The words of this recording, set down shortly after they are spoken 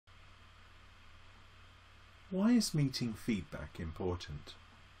Why is meeting feedback important?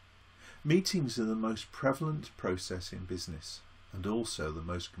 Meetings are the most prevalent process in business and also the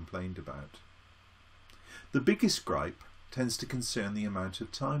most complained about. The biggest gripe tends to concern the amount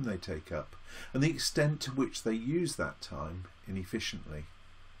of time they take up and the extent to which they use that time inefficiently.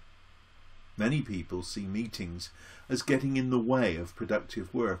 Many people see meetings as getting in the way of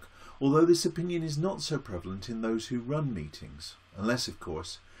productive work, although this opinion is not so prevalent in those who run meetings, unless of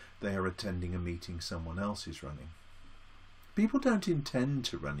course they are attending a meeting someone else is running. People don't intend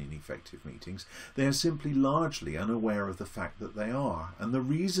to run ineffective meetings, they are simply largely unaware of the fact that they are, and the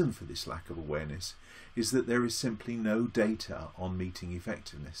reason for this lack of awareness is that there is simply no data on meeting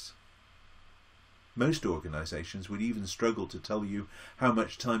effectiveness. Most organisations would even struggle to tell you how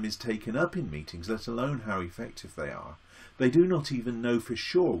much time is taken up in meetings, let alone how effective they are. They do not even know for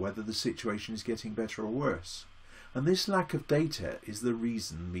sure whether the situation is getting better or worse. And this lack of data is the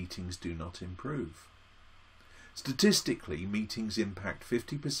reason meetings do not improve. Statistically, meetings impact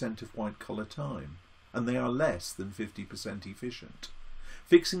 50% of white-collar time, and they are less than 50% efficient.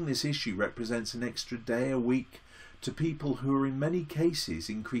 Fixing this issue represents an extra day a week to people who are in many cases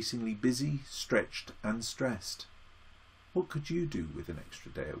increasingly busy, stretched and stressed. What could you do with an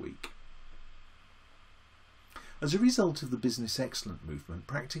extra day a week? As a result of the Business Excellence movement,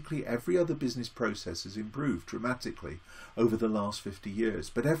 practically every other business process has improved dramatically over the last 50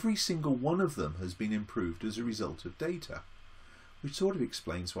 years, but every single one of them has been improved as a result of data, which sort of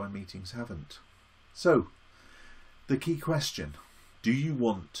explains why meetings haven't. So, the key question: do you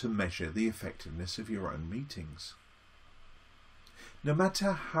want to measure the effectiveness of your own meetings? No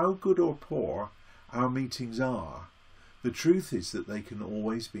matter how good or poor our meetings are, the truth is that they can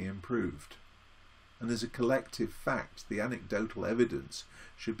always be improved. And as a collective fact, the anecdotal evidence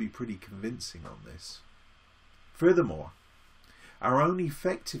should be pretty convincing on this. Furthermore, our own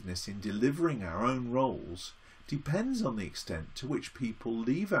effectiveness in delivering our own roles depends on the extent to which people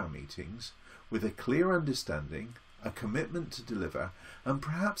leave our meetings with a clear understanding, a commitment to deliver, and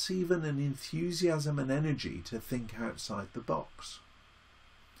perhaps even an enthusiasm and energy to think outside the box.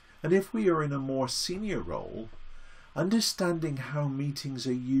 And if we are in a more senior role, understanding how meetings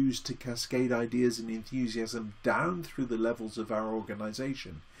are used to cascade ideas and enthusiasm down through the levels of our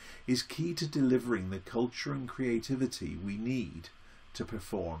organisation is key to delivering the culture and creativity we need to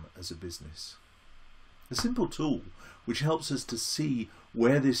perform as a business. A simple tool which helps us to see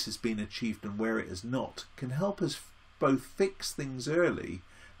where this has been achieved and where it has not can help us both fix things early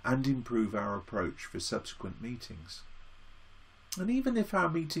and improve our approach for subsequent meetings. And even if our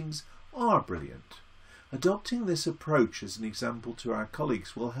meetings are brilliant, adopting this approach as an example to our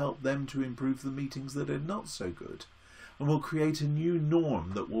colleagues will help them to improve the meetings that are not so good, and will create a new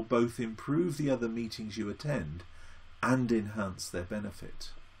norm that will both improve the other meetings you attend and enhance their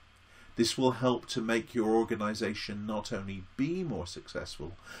benefit. This will help to make your organisation not only be more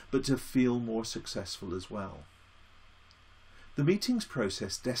successful, but to feel more successful as well. The meetings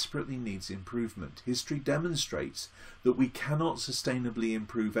process desperately needs improvement. History demonstrates that we cannot sustainably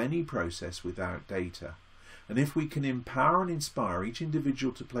improve any process without data. And if we can empower and inspire each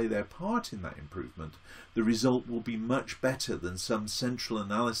individual to play their part in that improvement, the result will be much better than some central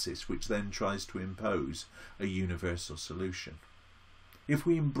analysis which then tries to impose a universal solution. If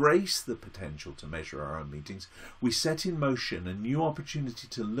we embrace the potential to measure our own meetings, we set in motion a new opportunity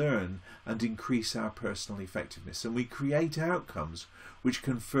to learn and increase our personal effectiveness, and we create outcomes which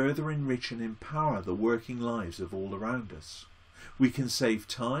can further enrich and empower the working lives of all around us. We can save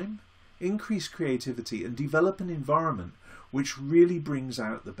time, increase creativity, and develop an environment which really brings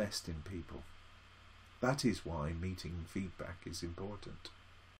out the best in people. That is why meeting feedback is important.